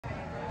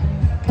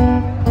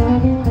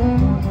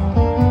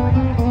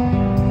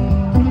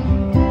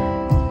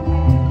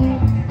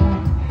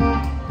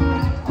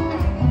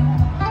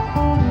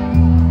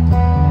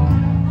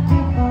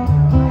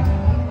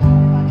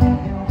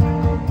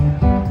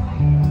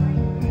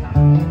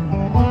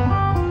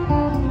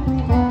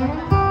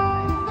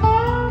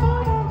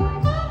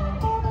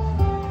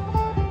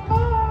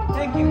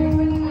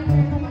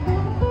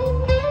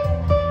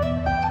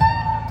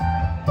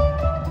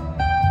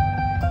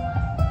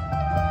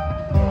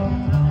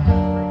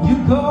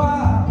Go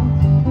out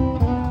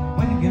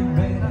when you get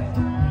ready.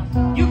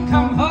 You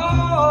come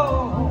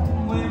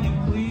home when you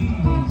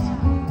please.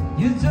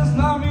 You just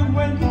love me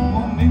when you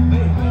want me,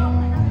 baby.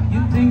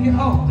 You think you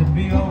ought to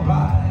be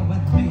alright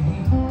with me.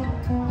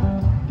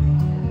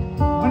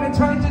 When I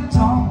try to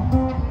talk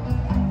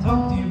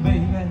to you,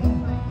 baby,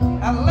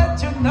 I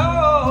let you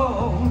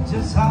know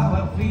just how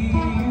I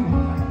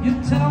feel.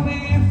 You tell me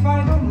if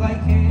I don't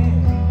like it,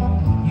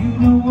 you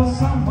know what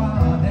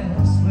someone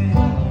else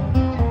will.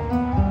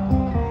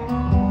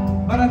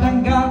 But I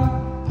done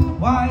got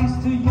wise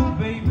to you,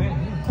 baby.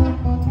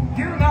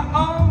 You're the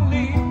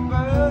only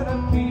bird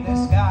up in the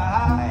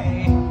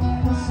sky.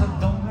 So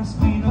don't ask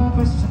me no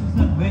questions,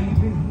 no,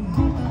 baby.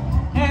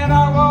 And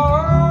I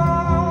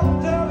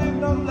won't tell you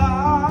no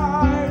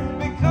lies,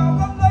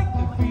 because I like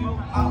to feel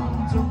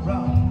arms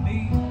around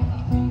me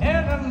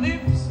and a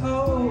lips so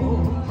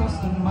close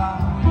to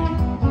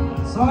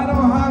mine. So I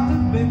don't have to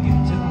beg you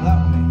to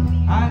love me.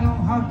 I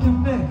don't have to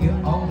beg you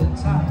all the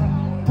time.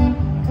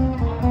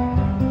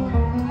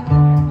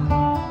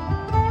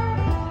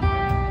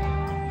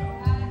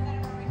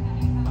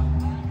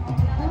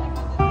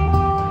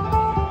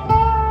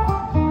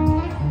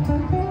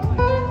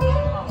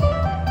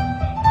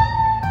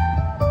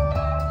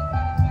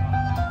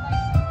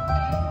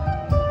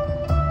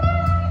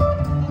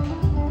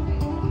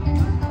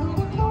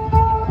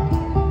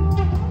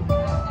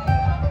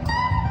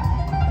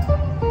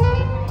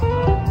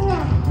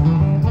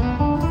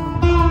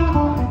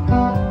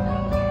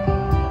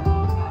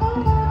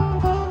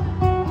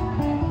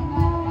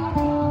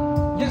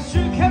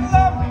 You can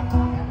love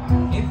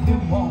me if you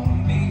want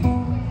me,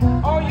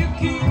 or you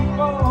keep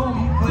on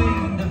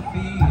playing the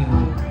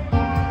field.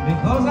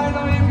 Because I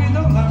know if you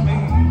don't love me,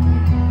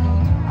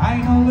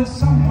 I know there's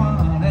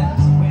someone